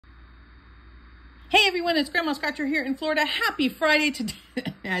Hey everyone, it's Grandma Scratcher here in Florida. Happy Friday. Today,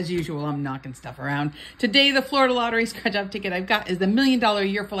 as usual, I'm knocking stuff around. Today, the Florida Lottery scratch-off ticket I've got is the $1 Million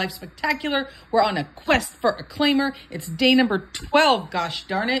Year for Life Spectacular. We're on a quest for a claimer. It's day number 12, gosh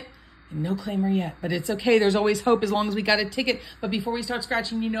darn it. And no claimer yet, but it's okay. There's always hope as long as we got a ticket. But before we start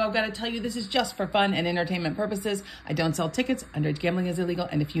scratching, you know I've got to tell you this is just for fun and entertainment purposes. I don't sell tickets. Underage gambling is illegal.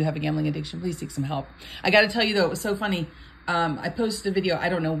 And if you have a gambling addiction, please seek some help. I got to tell you though, it was so funny. I posted a video. I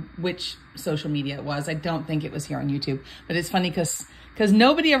don't know which social media it was. I don't think it was here on YouTube, but it's funny because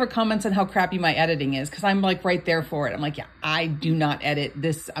nobody ever comments on how crappy my editing is. Cause I'm like right there for it. I'm like, yeah, I do not edit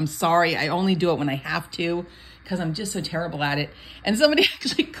this. I'm sorry. I only do it when I have to, because I'm just so terrible at it. And somebody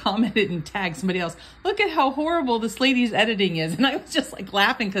actually commented and tagged somebody else. Look at how horrible this lady's editing is. And I was just like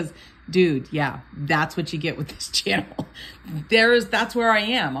laughing because, dude, yeah, that's what you get with this channel. That's where I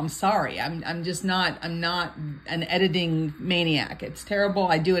am. I'm sorry. I'm not an editing maniac. It's terrible.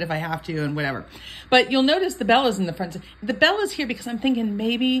 I do it if I have to and whatever. But you'll notice the bell is in the front. The bell is here because I'm thinking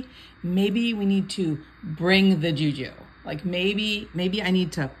maybe we need to bring the juju. Like maybe I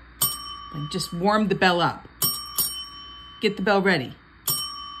need to just warm the bell up. Get the bell ready.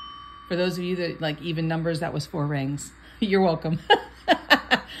 For those of you that like even numbers, that was 4 rings. You're welcome.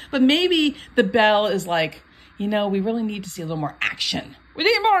 But maybe the bell is like, you know, we really need to see a little more action. We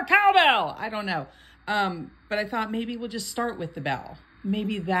need more cowbell. I don't know. But I thought maybe we'll just start with the bell.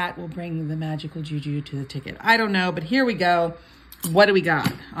 Maybe that will bring the magical juju to the ticket. I don't know, but here we go. What do we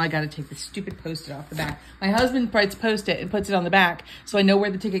got? I got to take the stupid Post-it off the back. My husband writes Post-it and puts it on the back so I know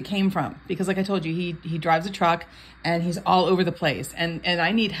where the ticket came from. Because like I told you, he drives a truck and he's all over the place. And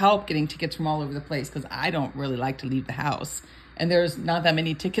I need help getting tickets from all over the place because I don't really like to leave the house. And there's not that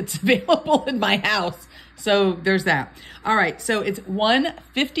many tickets available in my house. So there's that. All right. So it's $150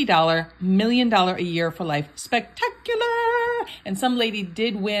 $1 Million a Year for Life Spectacular. And some lady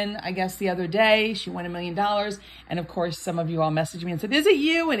did win, I guess, the other day. She won $1 million. And of course, some of you all messaged me and said, is it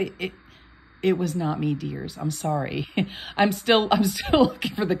you? And it was not me, dears. I'm sorry. I'm still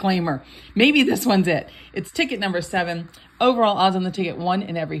looking for the claimer. Maybe this one's it. It's ticket number 7. Overall odds on the ticket, 1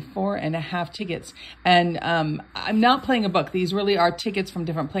 in every 4.5 tickets. And I'm not playing a book. These really are tickets from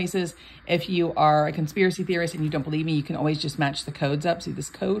different places. If you are a conspiracy theorist and you don't believe me, you can always just match the codes up. See this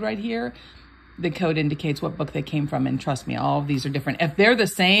code right here? The code indicates what book they came from. And trust me, all of these are different. If they're the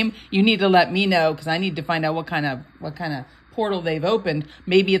same, you need to let me know because I need to find out what kind of portal they've opened.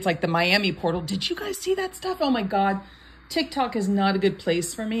 Maybe it's like the Miami portal. Did you guys see that stuff? Oh my God. TikTok is not a good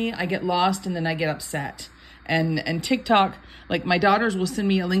place for me. I get lost and then I get upset. And TikTok, like my daughters will send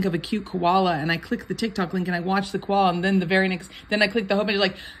me a link of a cute koala and I click the TikTok link and I watch the koala and then then I click the home and it's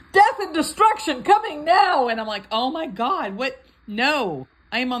like, death and destruction coming now. And I'm like, oh my God, what? No,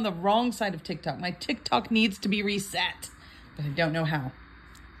 I am on the wrong side of TikTok. My TikTok needs to be reset, but I don't know how.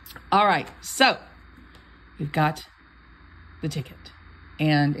 All right, so we've got the ticket.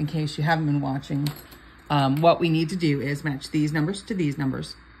 And in case you haven't been watching, what we need to do is match these numbers to these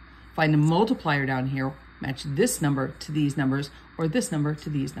numbers, find a multiplier down here, match this number to these numbers, or this number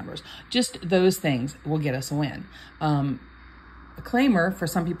to these numbers. Just those things will get us a win. A claimer, for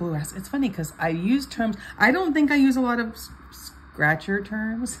some people who ask, it's funny because I use terms, I don't think I use a lot of scratcher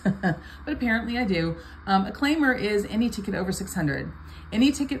terms, but apparently I do. A claimer is any ticket over 600.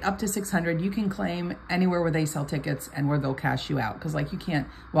 Any ticket up to 600, you can claim anywhere where they sell tickets and where they'll cash you out. Because like you can't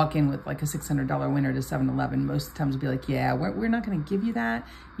walk in with like a $600 winner to 7-Eleven. Most of the times will be like, yeah, we're not going to give you that.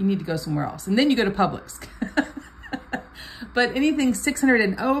 You need to go somewhere else. And then you go to Publix. But anything 600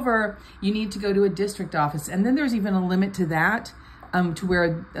 and over, you need to go to a district office. And then there's even a limit to that, to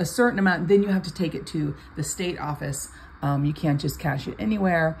where a certain amount, then you have to take it to the state office. You can't just cash it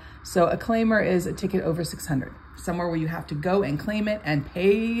anywhere. So a claimer is a ticket over 600, somewhere where you have to go and claim it and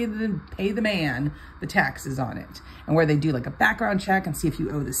pay the man the taxes on it. And where they do like a background check and see if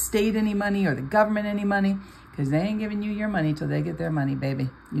you owe the state any money or the government any money, because they ain't giving you your money till they get their money, baby.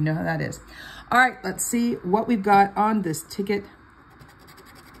 You know how that is. All right, let's see what we've got on this ticket.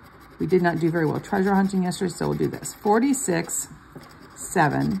 We did not do very well treasure hunting yesterday, so we'll do this. 46,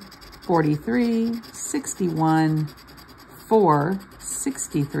 7, 43, 61, 4,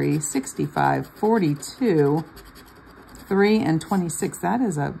 63, 65, 42, 3, and 26. That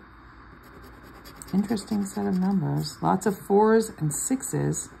is a interesting set of numbers. Lots of 4s and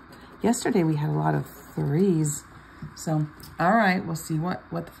 6s. Yesterday we had a lot of 3s. So, all right, we'll see what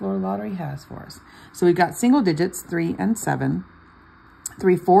the Florida Lottery has for us. So we've got single digits, 3 and 7,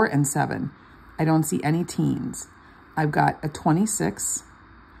 3, 4, and 7. I don't see any teens. I've got a 26.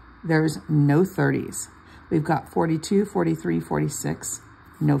 There's no 30s. We've got 42, 43, 46,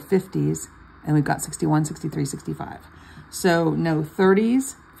 no 50s, and we've got 61, 63, 65. So no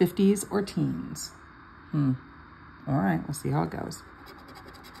 30s, 50s, or teens. All right, we'll see how it goes.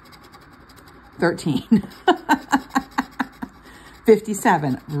 13.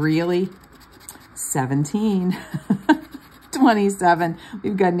 57. Really? 17. 27.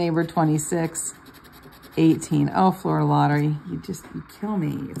 We've got neighbor 26. 18. Oh, Florida Lottery. You kill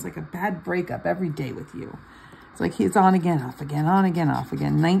me. It's like a bad breakup every day with you. It's like it's on again, off again, on again, off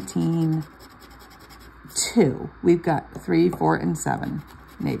again. 19. 2. We've got 3, 4, and 7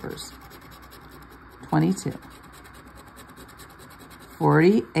 neighbors. 22.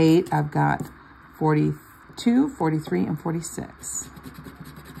 48. I've got 42, 43, and 46.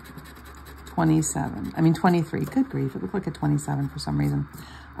 27. I mean, 23. Good grief. It looked like a 27 for some reason.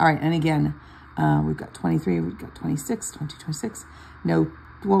 All right. And again, we've got 23. We've got 26, 22, 26. No,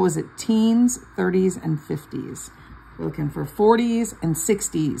 what was it? Teens, 30s, and 50s. We're looking for 40s and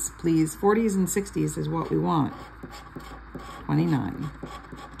 60s, please. 40s and 60s is what we want. 29.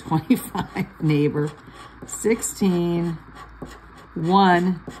 25. Neighbor. 16.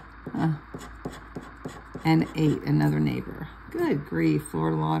 1. And 8. Another neighbor. Good grief,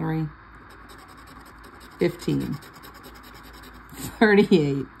 Florida Lottery. 15.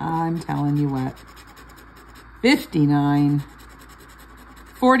 38. I'm telling you what. 59.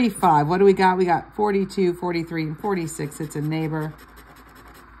 45. What do we got? We got 42, 43, and 46. It's a neighbor.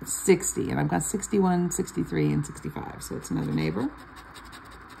 60. And I've got 61, 63, and 65. So it's another neighbor.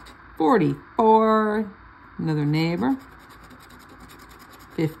 44. Another neighbor.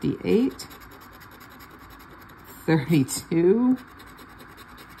 58. 32.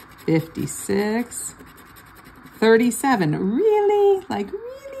 56. 37. Really? Like,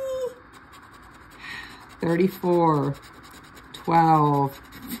 really? 34. 12.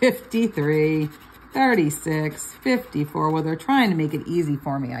 53. 36. 54. Well, they're trying to make it easy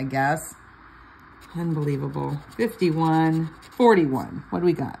for me, I guess. Unbelievable. 51. 41. What do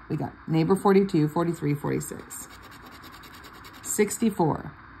we got? We got neighbor 42, 43, 46.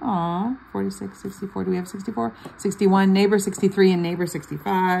 64. Aw, 46, 64. Do we have 64? 61, neighbor 63, and neighbor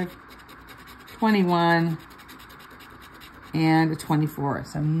 65. 21. And a 24.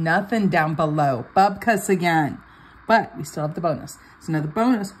 So nothing down below. Bubkas again. But we still have the bonus. So now the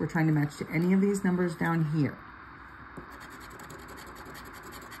bonus, we're trying to match to any of these numbers down here.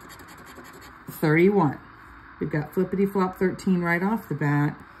 31. We've got flippity flop 13 right off the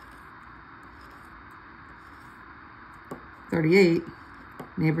bat. 38.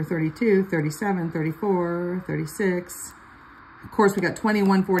 Neighbor 32, 37, 34, 36. Of course, we got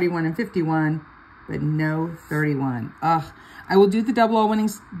 21, 41, and 51, but no 31. Ugh. I will do the double O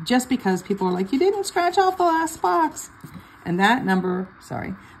winnings just because people are like, you didn't scratch off the last box. And that number,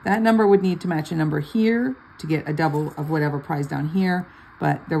 sorry, that number would need to match a number here to get a double of whatever prize down here.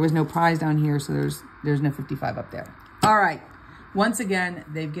 But there was no prize down here, so there's no 55 up there. All right. Once again,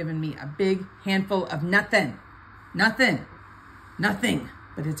 they've given me a big handful of nothing. Nothing. Nothing.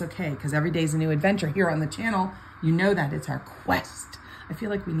 But it's okay, because every day is a new adventure here on the channel. You know that. It's our quest. I feel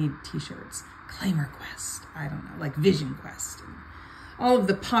like we need t-shirts. Claimer quest. I don't know, like Vision Quest. And all of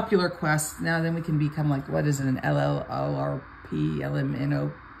the popular quests. Now then we can become like, what is it, an LLRP,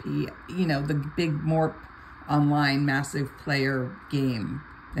 LMNOP, you know, the big more online massive player game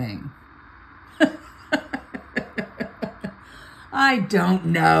thing. I don't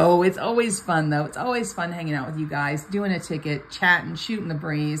know. It's always fun, though. It's always fun hanging out with you guys, doing a ticket, chatting, shooting the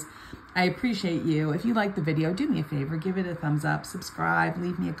breeze. I appreciate you. If you like the video, do me a favor. Give it a thumbs up, subscribe,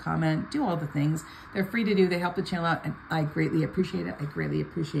 leave me a comment, do all the things. They're free to do. They help the channel out, and I greatly appreciate it. I greatly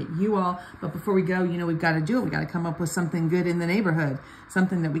appreciate you all. But before we go, you know, we've got to do it. We've got to come up with something good in the neighborhood,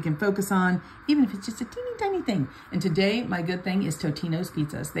 something that we can focus on, even if it's just a teeny tiny thing. And today, my good thing is Totino's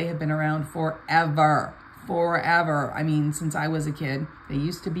Pizzas. They have been around forever. Forever. I mean, since I was a kid, they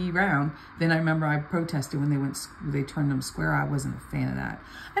used to be around. Then I remember I protested when they turned them square. I wasn't a fan of that.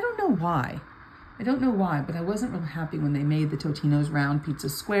 I don't know why. I don't know why, but I wasn't real happy when they made the Totino's round pizza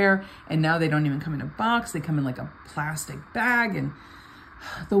square, and now they don't even come in a box. They come in like a plastic bag, and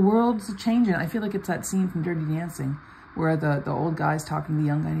the world's changing. I feel like it's that scene from Dirty Dancing where the old guy's talking to the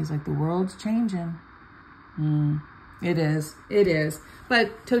young guy, and he's like, the world's changing. It is. It is.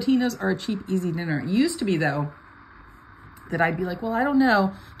 But Totino's are a cheap, easy dinner. It used to be, though, that I'd be like, well, I don't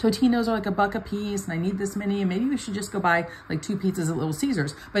know. Totino's are like $1 a piece, and I need this many, and maybe we should just go buy like 2 pizzas at Little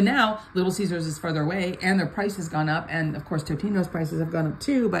Caesars. But now, Little Caesars is further away, and their price has gone up, and of course, Totino's prices have gone up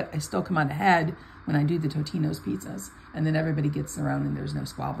too, but I still come out ahead when I do the Totino's pizzas. And then everybody gets around, and there's no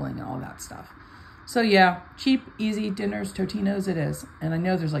squabbling and all that stuff. So yeah, cheap, easy dinners, Totino's it is. And I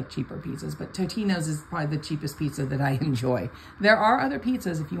know there's like cheaper pizzas, but Totino's is probably the cheapest pizza that I enjoy. There are other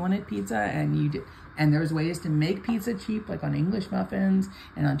pizzas. If you wanted pizza and you And there's ways to make pizza cheap, like on English muffins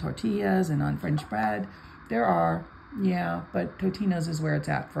and on tortillas and on French bread. There are, yeah, but Totino's is where it's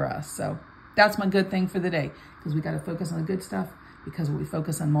at for us. So that's my good thing for the day, because we got to focus on the good stuff, because what we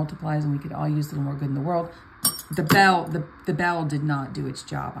focus on multiplies, and we could all use a little more good in the world. The bell did not do its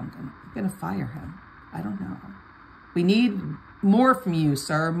job. I'm gonna fire him. I don't know. We need more from you,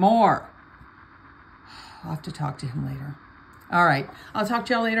 sir, more. I'll have to talk to him later. All right, I'll talk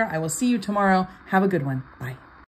to y'all later. I will see you tomorrow. Have a good one. Bye.